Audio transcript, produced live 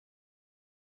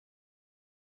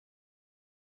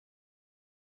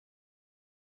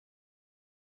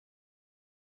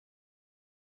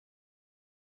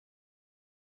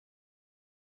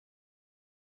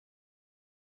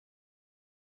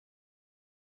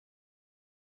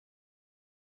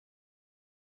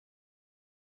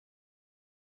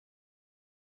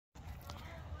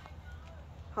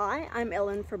Hi, I'm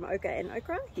Ellen from Ochre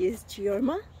Okra. Here's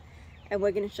Chioma, and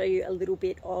we're going to show you a little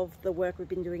bit of the work we've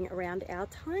been doing around our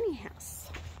tiny house.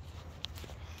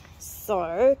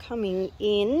 So, coming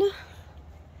in,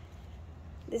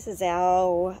 this is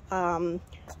our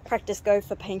practice go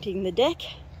for painting the deck.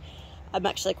 I'm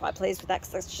actually quite pleased with that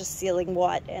because that's just ceiling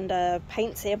white and a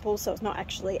paint sample, so it's not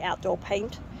actually outdoor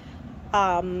paint.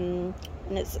 And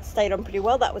it's stayed on pretty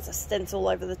well. That was a stencil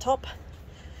over the top.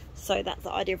 So that's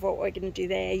the idea of what we're going to do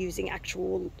there, using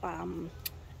actual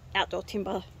outdoor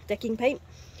timber decking paint.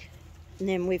 And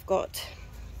then we've got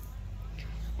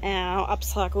our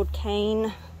upcycled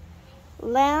cane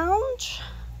lounge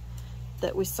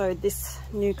that we sewed this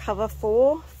new cover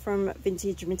for from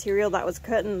vintage material. That was a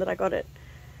curtain that I got at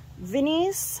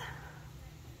Vinnie's.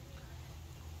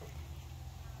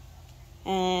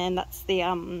 And that's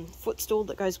the footstool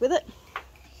that goes with it.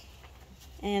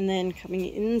 And then coming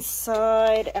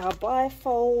inside, our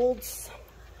bifolds.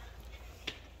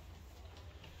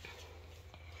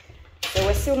 So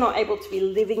we're still not able to be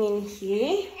living in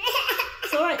here.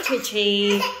 It's all right,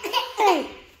 Chi-Chi. Hey.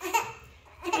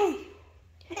 Hey.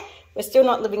 We're still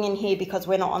not living in here because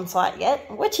we're not on site yet.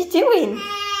 What you doing?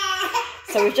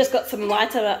 So we've just got some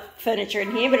lighter furniture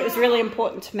in here, but it was really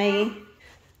important to me.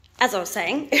 As I was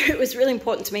saying, it was really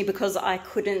important to me because I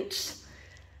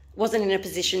wasn't in a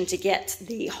position to get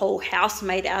the whole house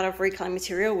made out of reclaimed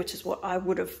material, which is what I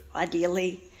would have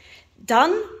ideally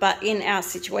done. But in our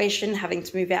situation, having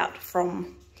to move out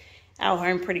from our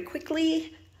home pretty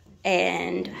quickly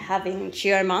and having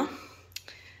Chioma,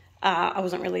 I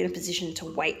wasn't really in a position to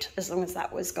wait as long as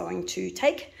that was going to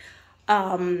take.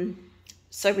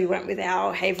 So we went with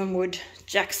our Havenwood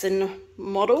Jackson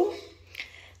model.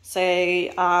 So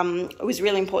it was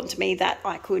really important to me that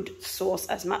I could source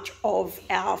as much of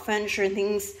our furniture and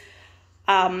things,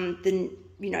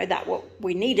 that what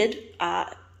we needed,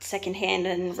 secondhand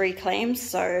and reclaimed.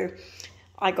 So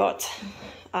I got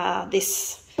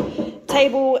this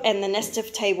table and the nest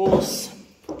of tables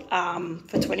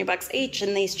for 20 bucks each,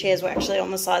 and these chairs were actually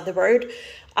on the side of the road.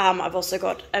 I've also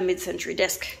got a mid-century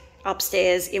desk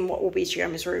upstairs in what will be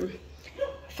Chioma's room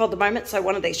for the moment, so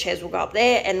one of these chairs will go up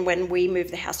there, and when we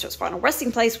move the house to its final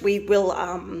resting place, we will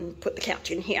put the couch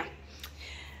in here.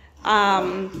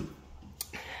 And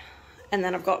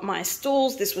then I've got my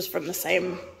stools. This was from the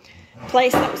same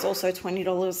place. That was also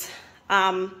 $20.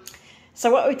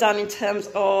 So what we've done in terms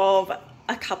of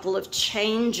a couple of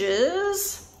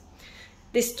changes,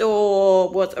 this door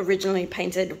was originally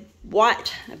painted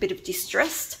white, a bit of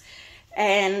distressed,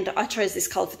 and I chose this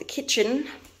colour for the kitchen,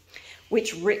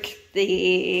 which Rick,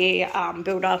 the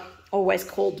builder, always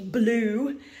called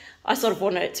blue. I sort of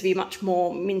wanted it to be much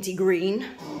more minty green.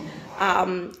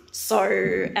 And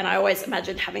I always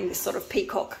imagined having this sort of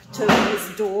peacock to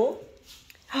this door.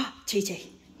 Chi-Chi.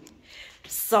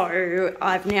 So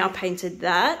I've now painted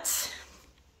that.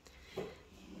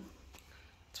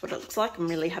 That's what it looks like. I'm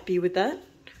really happy with that.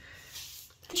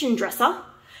 Kitchen dresser,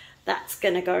 that's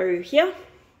gonna go here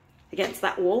against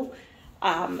that wall.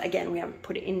 Again, we haven't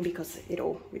put it in because we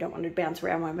don't want to bounce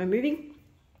around when we're moving.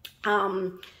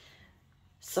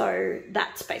 So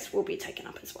that space will be taken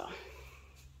up as well.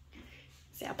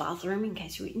 It's our bathroom in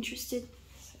case you were interested.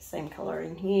 So same color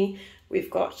in here. We've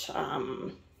got a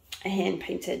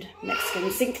hand-painted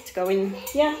Mexican sink to go in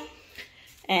here,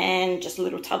 and just a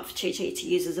little tub for Chi-Chi to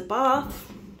use as a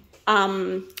bath.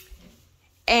 And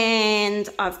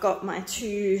I've got my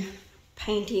two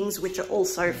paintings, which are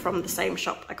also from the same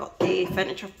shop I got the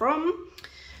furniture from.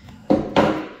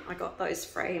 I got those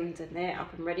framed and they're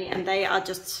up and ready, and they are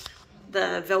just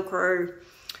the Velcro,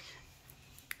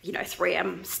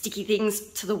 3M sticky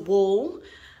things to the wall.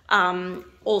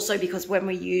 Also because when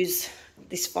we use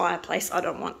this fireplace, I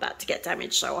don't want that to get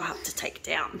damaged, so I'll have to take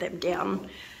them down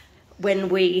when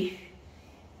we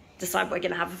decide we're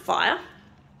going to have a fire.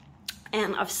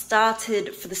 And I've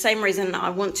started, for the same reason,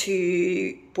 I want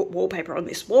to put wallpaper on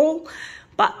this wall,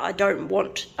 but I don't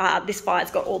want, this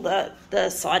fire's got all the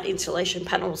side insulation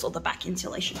panels, or the back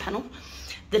insulation panel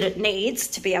that it needs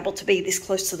to be able to be this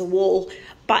close to the wall.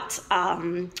 But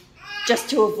just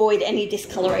to avoid any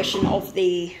discoloration of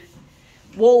the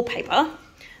wallpaper,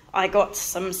 I got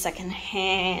some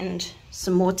secondhand,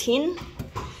 some more tin.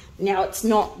 Now it's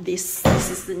not this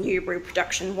is the new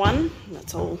reproduction one.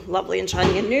 That's all lovely and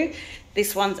shiny and new.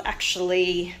 This one's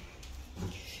actually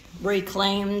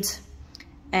reclaimed,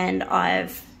 and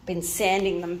I've been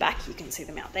sanding them back. You can see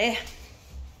them out there.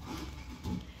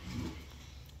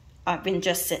 I've been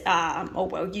just,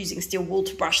 using steel wool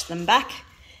to brush them back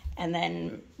and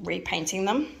then repainting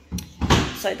them.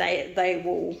 So they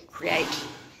will create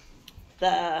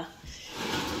the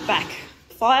back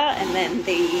fire, and then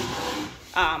the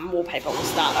wallpaper will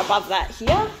start above that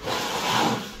here.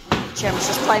 Chioma's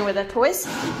just playing with her toys.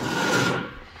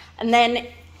 And then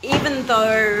even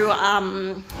though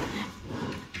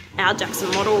our Jackson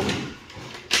model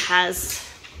has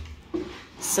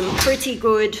some pretty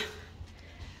good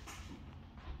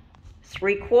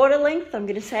 3/4 length, I'm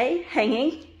going to say,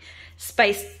 hanging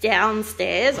space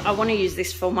downstairs. I want to use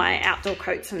this for my outdoor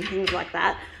coats and things like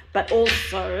that, but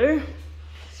also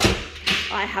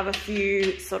I have a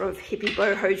few sort of hippie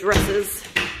boho dresses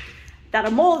that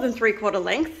are more than 3/4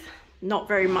 length, not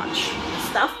very much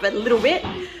stuff, but a little bit.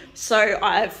 So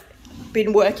I've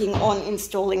been working on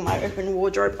installing my open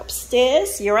wardrobe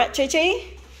upstairs. You alright, Chi-Chi?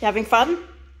 You having fun?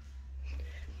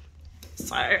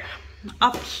 So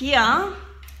up here,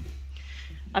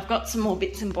 I've got some more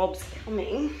bits and bobs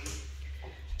coming.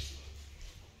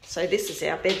 So this is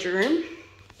our bedroom,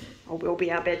 or will be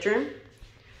our bedroom.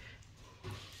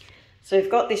 So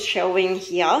we've got this shelving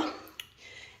here,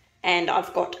 and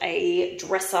I've got a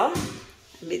dresser,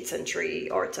 mid-century,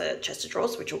 or it's a chest of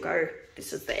drawers, which will go,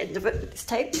 this is the end of it with this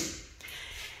tape.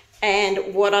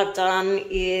 And what I've done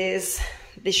is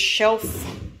this shelf,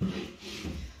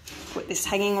 put this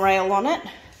hanging rail on it,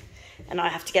 and I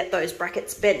have to get those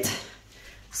brackets bent.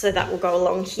 So that will go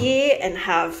along here and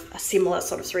have a similar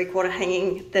sort of 3/4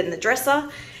 hanging than the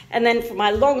dresser. And then for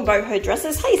my long boho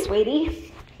dresses, hey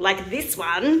sweetie, like this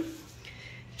one,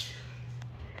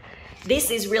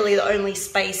 this is really the only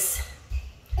space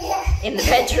in the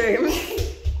bedroom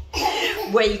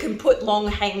where you can put long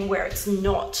hang where it's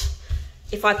not.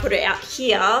 If I put it out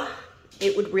here,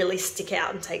 it would really stick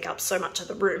out and take up so much of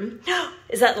the room.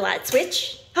 Is that the light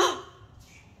switch?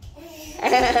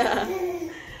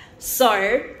 So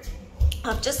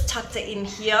I've just tucked it in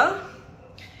here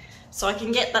so I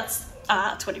can get, that's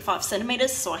 25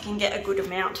 centimeters, so I can get a good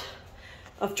amount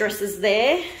of dresses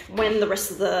there. When the rest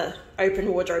of the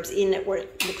open wardrobe's in, it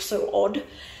won't look so odd.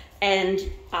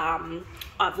 And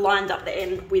I've lined up the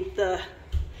end with the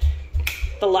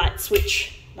light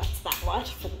switch. That's that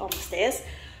light on the stairs,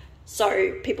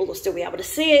 so people will still be able to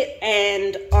see it.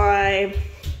 And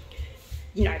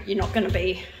you know, you're not going to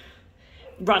be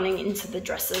running into the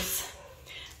dresses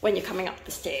when you're coming up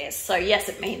the stairs. So yes,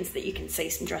 it means that you can see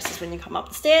some dresses when you come up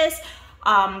the stairs,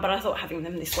 but I thought having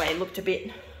them this way looked a bit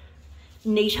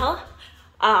neater.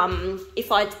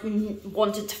 If I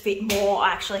wanted to fit more,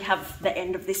 I actually have the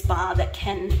end of this bar that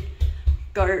can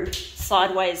go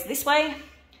sideways this way,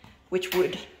 which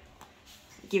would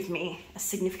give me a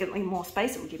significantly more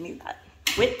space. It would give me that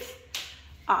width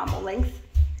or length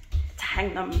to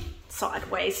hang them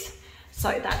sideways.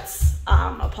 So that's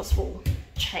a possible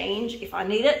change if I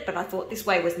need it, but I thought this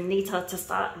way was neater to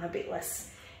start and a bit less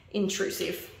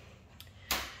intrusive.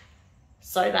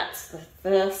 So that's the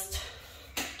first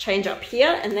change up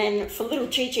here. And then for little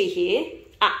Chi-Chi here,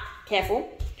 careful,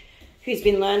 who's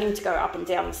been learning to go up and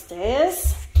down the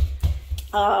stairs,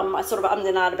 I sort of ummed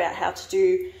and ahed about how to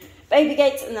do baby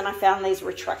gates, and then I found these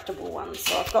retractable ones.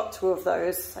 So I've got 2 of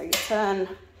those. So you turn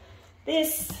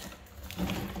this.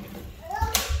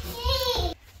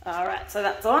 All right, so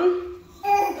that's on.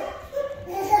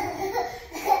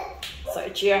 So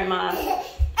Chioma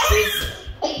is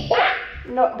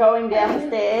not going down the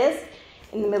stairs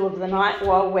in the middle of the night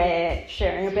while we're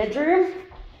sharing a bedroom.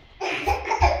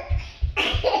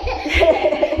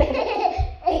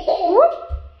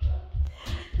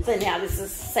 So now this is a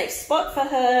safe spot for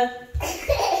her,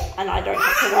 and I don't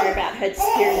have to worry about her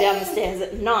disappearing down the stairs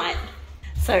at night.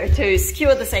 So to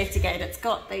secure the safety gate, it's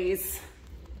got these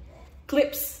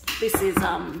clips. This is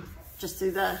just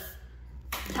through the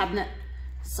cabinet,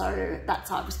 so that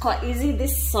side was quite easy.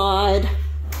 This side,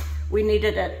 we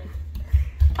needed it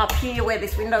up here where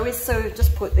this window is, so we've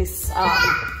just put this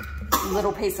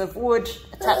little piece of wood,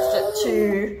 attached it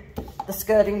to the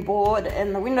skirting board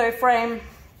and the window frame,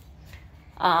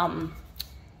 and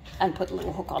put a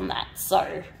little hook on that.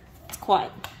 So it's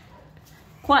quite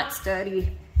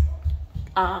sturdy,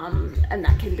 and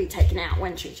that can be taken out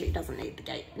when Chi-Chi doesn't need the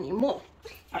gate anymore.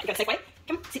 All right, you got a safe way?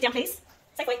 Come on, sit down please.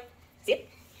 Safe way. Sit.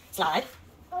 Slide.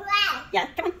 Yeah,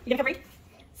 come on, you're gonna come read.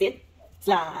 Sit.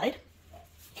 Slide.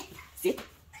 Sit.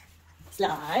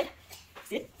 Slide.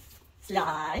 Sit.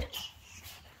 Slide.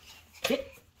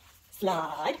 Sit.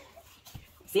 Slide.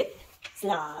 Sit.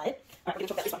 Slide. All right, we're gonna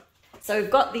talk about this one. So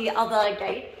we've got the other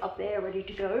gate up there ready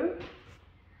to go,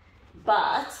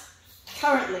 but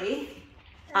currently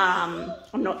I'm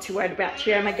not too worried about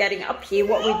Chioma getting up here.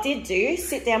 What we did do,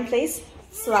 sit down please,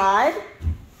 slide,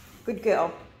 good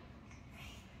girl.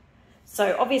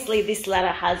 So obviously this ladder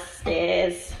has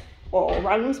stairs or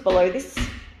rungs below this.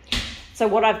 So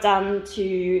what I've done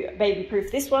to baby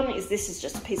proof this one is, this is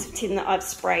just a piece of tin that I've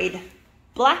sprayed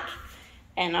black,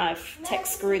 and I've tech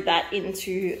screwed that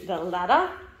into the ladder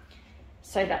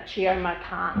so that Chioma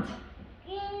can't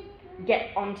get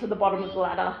onto the bottom of the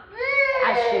ladder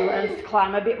as she learns to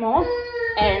climb a bit more.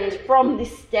 And from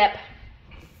this step,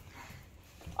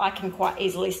 I can quite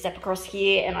easily step across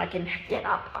here and I can get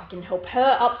up. I can help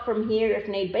her up from here if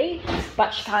need be,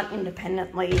 but she can't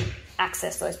independently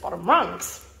access those bottom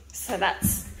rungs. So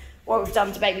that's what we've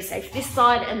done to baby safe this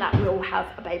side, and that will have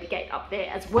a baby gate up there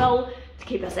as well to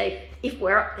keep her safe if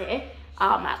we're up there.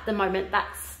 At the moment,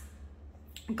 that's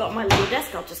got my little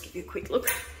desk. I'll just give you a quick look.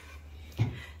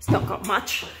 It's not got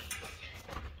much.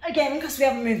 Again, because we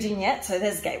haven't moved in yet, so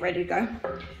there's a gate ready to go.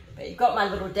 But you've got my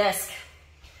little desk.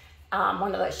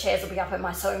 One of those chairs will be up at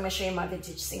my sewing machine. My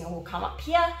vintage singer will come up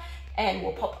here, and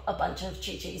we'll pop a bunch of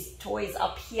Chi-Chi's toys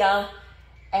up here.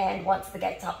 And once the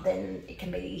gate's up, then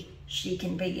she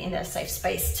can be in a safe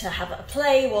space to have a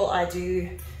play while I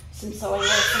do some sewing or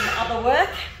some other work.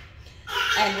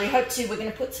 And we're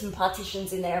going to put some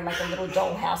partitions in there and make a little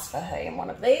dollhouse for her in one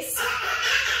of these.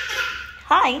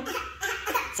 Hi.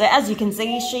 So as you can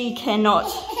see, she cannot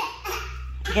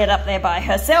get up there by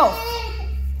herself.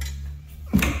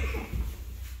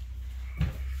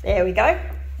 There we go.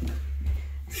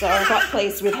 So I'm quite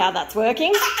pleased with how that's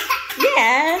working.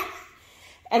 Yeah.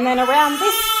 And then around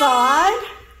this side,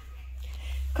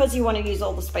 because you want to use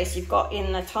all the space you've got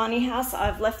in the tiny house,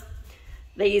 I've left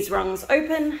these rungs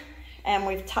open and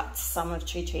we've tucked some of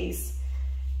Chi-Chi's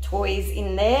toys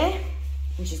in there.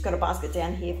 And she's got a basket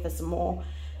down here for some more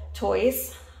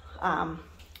toys. And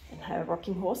her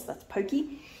rocking horse, that's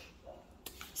Pokey.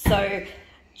 So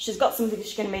she's got some things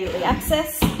she can immediately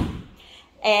access.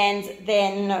 And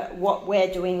then what we're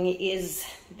doing is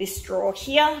this drawer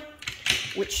here,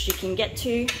 which she can get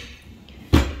to,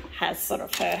 has sort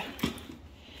of her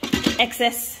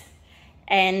excess,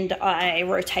 and I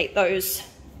rotate those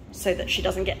so that she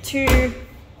doesn't get too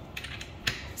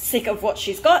sick of what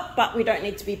she's got, but we don't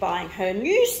need to be buying her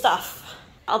new stuff.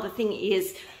 Other thing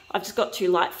is, I've just got 2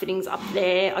 light fittings up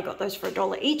there. I got those for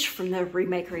 $1 each from the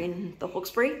Remaker in the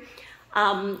Hawkesbury.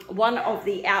 One of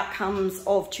the outcomes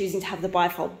of choosing to have the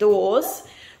bifold doors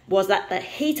was that the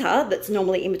heater that's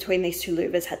normally in between these 2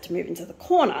 louvers had to move into the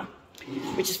corner,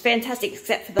 which is fantastic,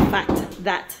 except for the fact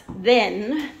that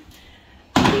then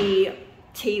the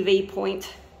TV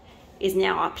point is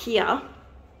now up here.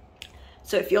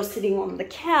 So if you're sitting on the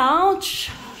couch,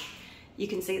 you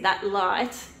can see that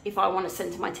light. If I want to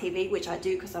center my TV, which I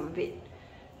do because I'm a bit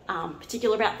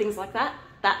particular about things like that,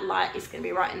 that light is going to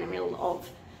be right in the middle of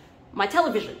my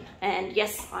television. And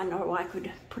yes, I know I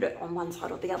could put it on one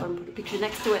side or the other and put a picture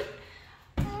next to it.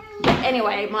 But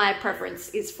anyway, my preference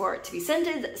is for it to be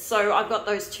centered. So I've got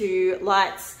those 2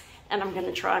 lights and I'm going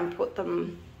to try and put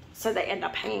them so they end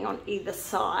up hanging on either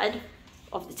side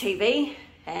of the TV,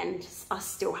 and I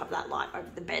still have that light over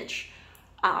the bench.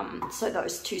 So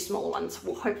those 2 smaller ones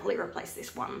will hopefully replace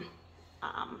this one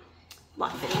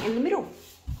light fitting in the middle.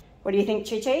 What do you think,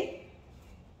 Chi-Chi?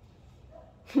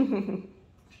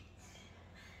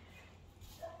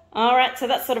 All right, so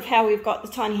that's sort of how we've got the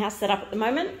tiny house set up at the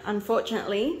moment.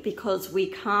 Unfortunately, because we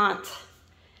can't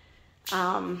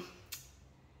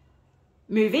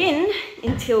move in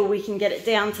until we can get it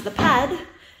down to the pad,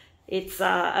 it's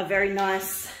a very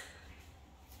nice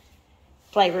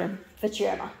playroom for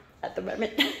Chioma at the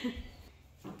moment.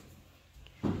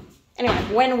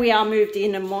 Anyway, when we are moved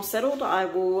in and more settled, I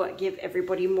will give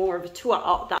everybody more of a tour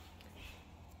of that.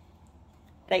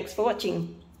 Thanks for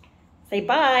watching. Say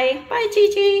bye. Bye,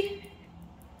 Chi-Chi.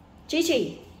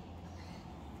 Chi-Chi.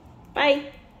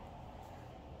 Bye.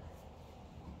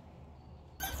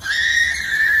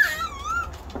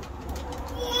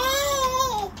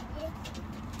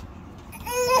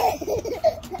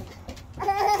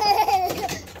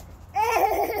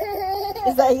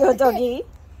 Is that your doggy?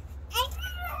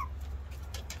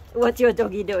 What's your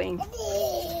doggy doing?